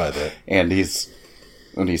 yeah, I'd buy that. And he's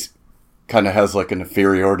kind of has like an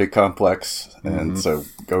inferiority complex, and so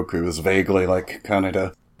Goku is vaguely like kind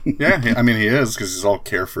of Yeah, he is, because he's all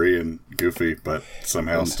carefree and goofy, but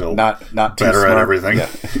somehow still not too better at smart. everything.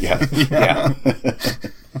 Yeah.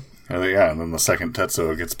 And then the second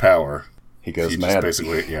Tetsuo gets power, He goes he mad. just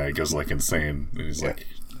basically, he goes like insane. And he's like,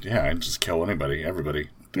 I just kill anybody, everybody.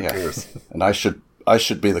 Who cares? And I should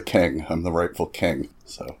be the king. I'm the rightful king.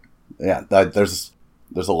 So there's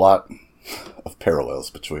a lot of parallels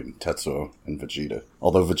between Tetsuo and Vegeta.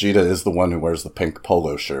 Although Vegeta is the one who wears the pink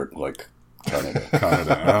polo shirt, like Kaneda.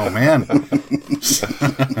 Oh, man.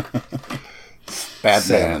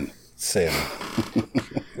 Batman. Salmon.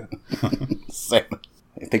 Salmon.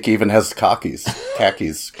 I think he even has khakis.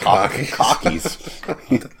 Khakis.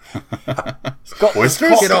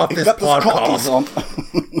 Oysters? Get off this podcast.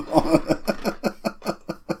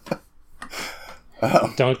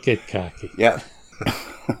 Don't get cocky. Yeah.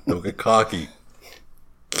 Don't get cocky.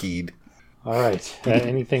 Keyed. All right.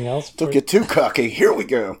 Anything else? Don't get too cocky. Here we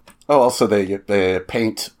go. Oh, also they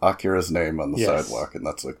paint Akira's name on the Yes. sidewalk, and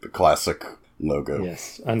that's like the classic logo.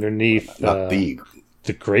 Yes. Underneath Not the.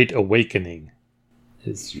 the Great Awakening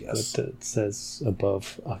is Yes. what it says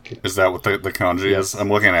above Akira. Is that what the kanji Yes. is? I'm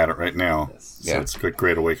looking at it right now. Yes. So Yeah. it's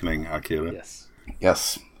Great Awakening, Akira. Yes.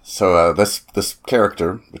 Yes. So this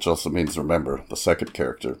character, which also means remember, the second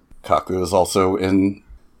character, Kaku, is also in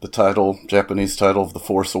the title, Japanese title of The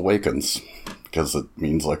Force Awakens, because it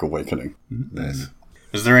means like awakening. Nice.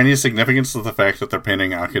 Is there any significance to the fact that they're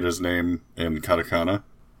painting Akira's name in katakana?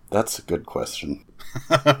 That's a good question.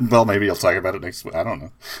 Well, maybe you'll talk about it next week. I don't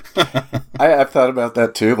know. I've thought about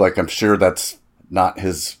that too. Like, I'm sure that's not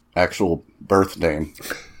his actual birth name,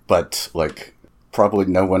 but like, probably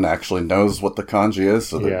no one actually knows what the kanji is.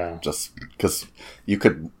 So Yeah. just because you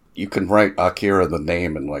can write Akira the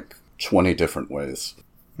name in like 20 different ways.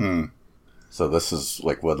 So this is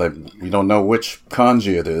like, well, we don't know which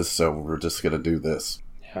kanji it is, so we're just gonna do this.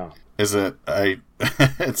 Yeah. Is it?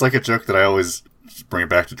 It's like a joke that I always bring it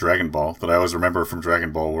back to Dragon Ball. That I always remember from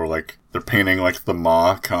Dragon Ball, where like they're painting like the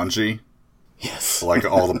Ma kanji, Yes. like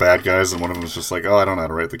all the bad guys, and one of them is just like, "Oh, I don't know how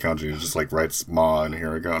to write the kanji." He just like writes Ma and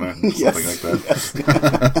hiragana, something like that. Yes.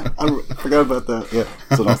 I forgot about that. Yeah,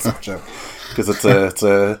 it's an awesome joke because it's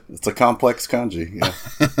a complex kanji. Yeah.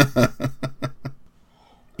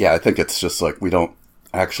 Yeah, I think it's just like we don't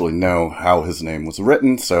actually know how his name was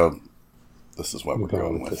written, so this is what we're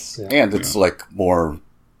going with. this, yeah. And it's like more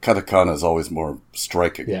katakana is always more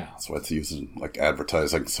striking. Yeah. That's why it's used in like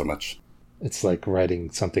advertising so much. It's like writing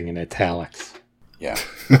something in italics. Yeah,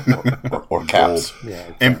 or caps.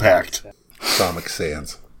 Yeah. Impact. Comic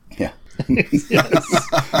Sans. Yeah, Yes.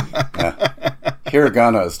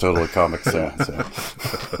 hiragana is totally Comic Sans. Yeah.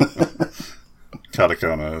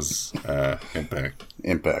 Katakana is impact.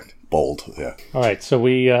 Impact, bold. Yeah. All right, so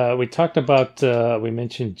we talked about we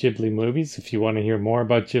mentioned Ghibli movies. If you want to hear more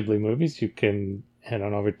about Ghibli movies, you can head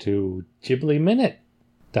on over to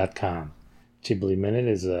GhibliMinute.com. Ghibli Minute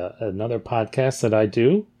is another podcast that I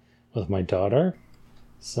do with my daughter,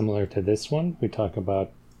 similar to this one. We talk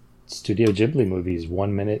about Studio Ghibli movies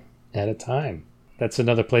 1 minute at a time. That's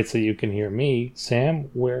another place that you can hear me.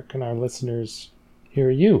 Sam, where can our listeners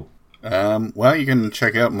hear you? Well, you can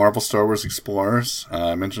check out Marvel Star Wars Explorers.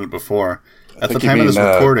 I mentioned it before. At the think you time of this mean,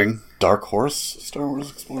 recording, Dark Horse Star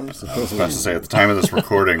Wars Explorers? I was about to say, at the time of this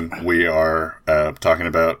recording, we are talking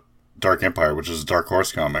about Dark Empire, which is a Dark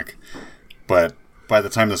Horse comic. But by the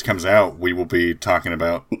time this comes out, we will be talking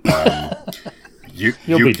about You'll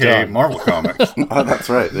be UK done. Marvel comics. Oh, that's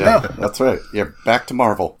right. Yeah, that's right. Yeah, back to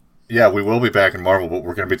Marvel. Yeah, we will be back in Marvel, but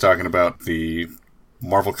we're going to be talking about the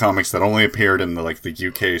Marvel comics that only appeared in the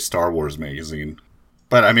UK Star Wars magazine.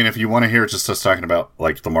 But I mean, if you want to hear just us talking about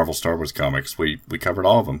like the Marvel Star Wars comics, we covered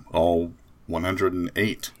all of them, all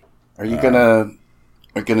 108. Are you gonna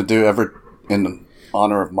do ever in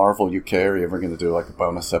honor of Marvel UK? Are you ever gonna do like a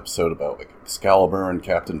bonus episode about like Excalibur and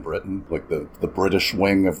Captain Britain, like the British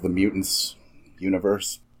wing of the mutants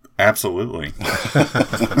universe? Absolutely.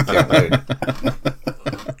 Can't wait.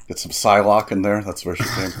 Get some Psylocke in there. That's where she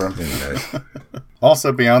came from. Nice.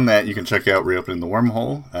 Also, beyond that, you can check out Reopening the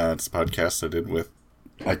Wormhole. It's a podcast I did with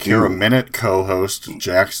Akira Minute co-host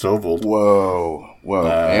Jack Stovall. Whoa,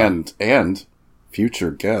 and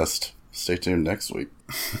future guest. Stay tuned next week.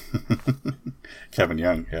 Kevin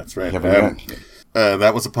Young. Yeah, that's right. Kevin Young.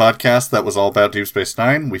 That was a podcast that was all about Deep Space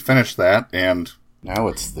Nine. We finished that, and Now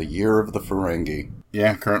it's the year of the Ferengi.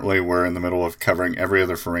 yeah, currently we're in the middle of covering every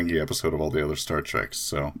other Ferengi episode of all the other Star Treks.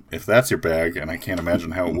 So if that's your bag, and I can't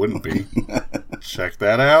imagine how it wouldn't be, check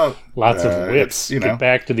that out. Lots of whips. it's, Get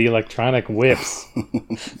back to the electronic whips.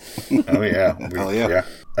 Oh yeah, Hell yeah.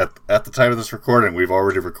 At the time of this recording, we've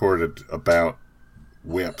already recorded about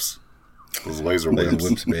whips, those laser Laser whips.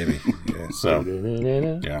 whips, baby. Yeah. So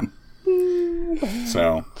yeah.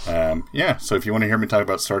 So So if you want to hear me talk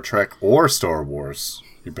about Star Trek or Star Wars,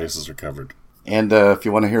 your bases are covered. And if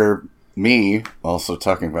you want to hear me also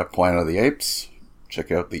talking about Planet of the Apes, check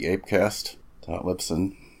out the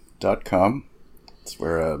apecast.libsyn.com. It's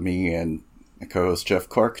where me and my co-host Jeff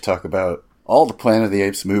Clark talk about all the Planet of the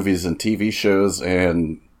Apes movies and TV shows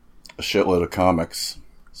and a shitload of comics.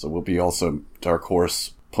 So we'll be also Dark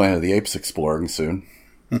Horse Planet of the Apes exploring soon.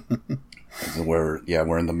 We're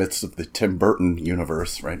in the midst of the Tim Burton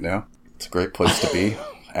universe right now. It's a great place to be.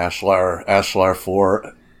 Ashlar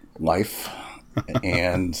for life.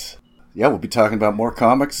 And yeah, we'll be talking about more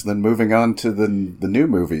comics, then moving on to the new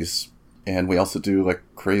movies. And we also do like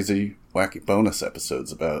crazy, wacky bonus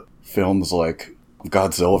episodes about films like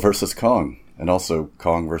Godzilla vs. Kong, and also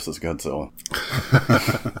Kong vs. Godzilla.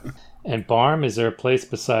 And Barm, is there a place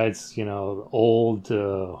besides, old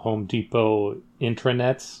Home Depot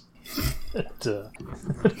intranets?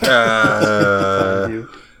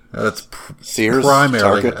 That's Sears,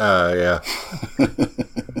 primarily. Target. Yeah.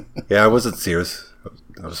 Yeah, I was at Sears.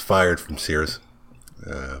 I was fired from Sears.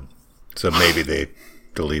 So maybe they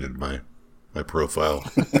deleted my profile.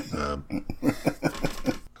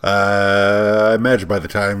 I imagine by the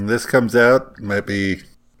time this comes out, you might be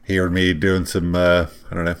hearing me doing some,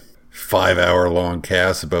 5-hour long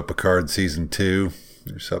cast about Picard Season 2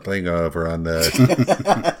 or something over on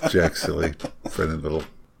Jack Silly, friendly little,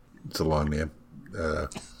 it's a long name,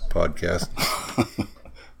 podcast.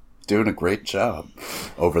 Doing a great job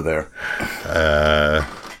over there.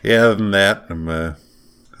 Yeah, other than that, I'm, I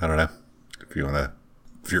don't know, if you're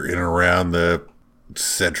in and around the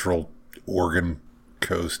central Oregon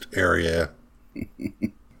coast area,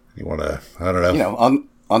 you want to, I don't know.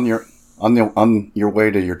 On your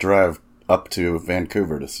way to your drive up to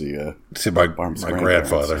Vancouver to see my Barm's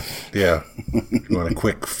grandfather. Yeah. You want a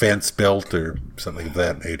quick fence built or something of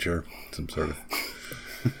that nature, some sort of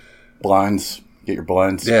blinds. Get your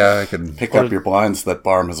blinds. Yeah, I can pick up your blinds that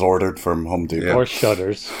Barm has ordered from Home Depot. Yeah. Or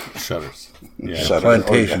shutters. Yeah.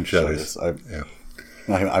 Plantation shutters. I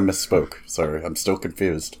misspoke. Sorry, I'm still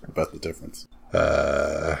confused about the difference.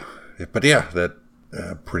 But yeah, that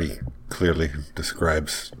pretty clearly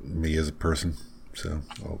describes me as a person. So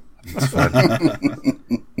it's fine.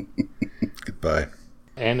 Goodbye.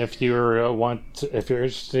 And if you're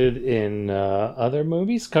interested in other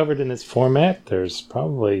movies covered in this format, there's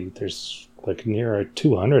like near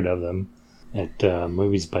 200 of them at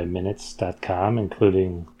moviesbyminutes.com,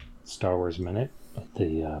 including Star Wars Minute,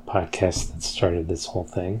 the podcast that started this whole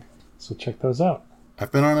thing. So check those out.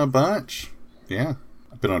 I've been on a bunch. Yeah.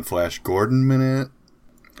 I've been on Flash Gordon Minute.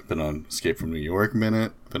 I've been on Escape from New York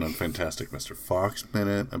Minute. I've been on Fantastic Mr. Fox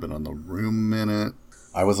Minute. I've been on The Room Minute.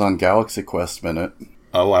 I was on Galaxy Quest Minute.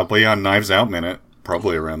 Oh, I'll be on Knives Out Minute,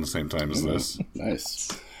 probably around the same time as this. Nice.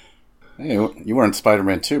 Hey, you were in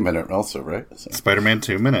Spider-Man 2 Minute also, right? So. Spider-Man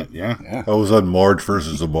 2 Minute, yeah. I was on Marge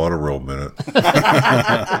versus the Monorail Minute.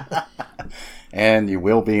 And you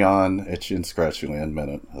will be on Itchy and Scratchy Land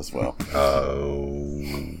Minute as well. Oh,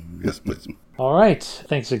 yes, please. All right.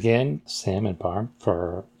 Thanks again, Sam and Barm,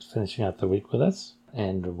 for finishing out the week with us.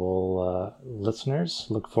 And we'll, listeners,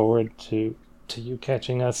 look forward to you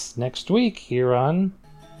catching us next week here on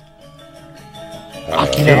Are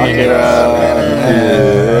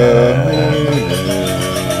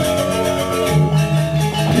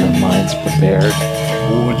your minds prepared?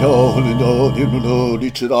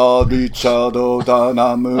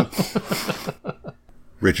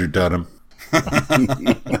 Richard Dunham.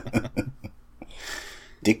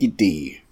 Dickie D.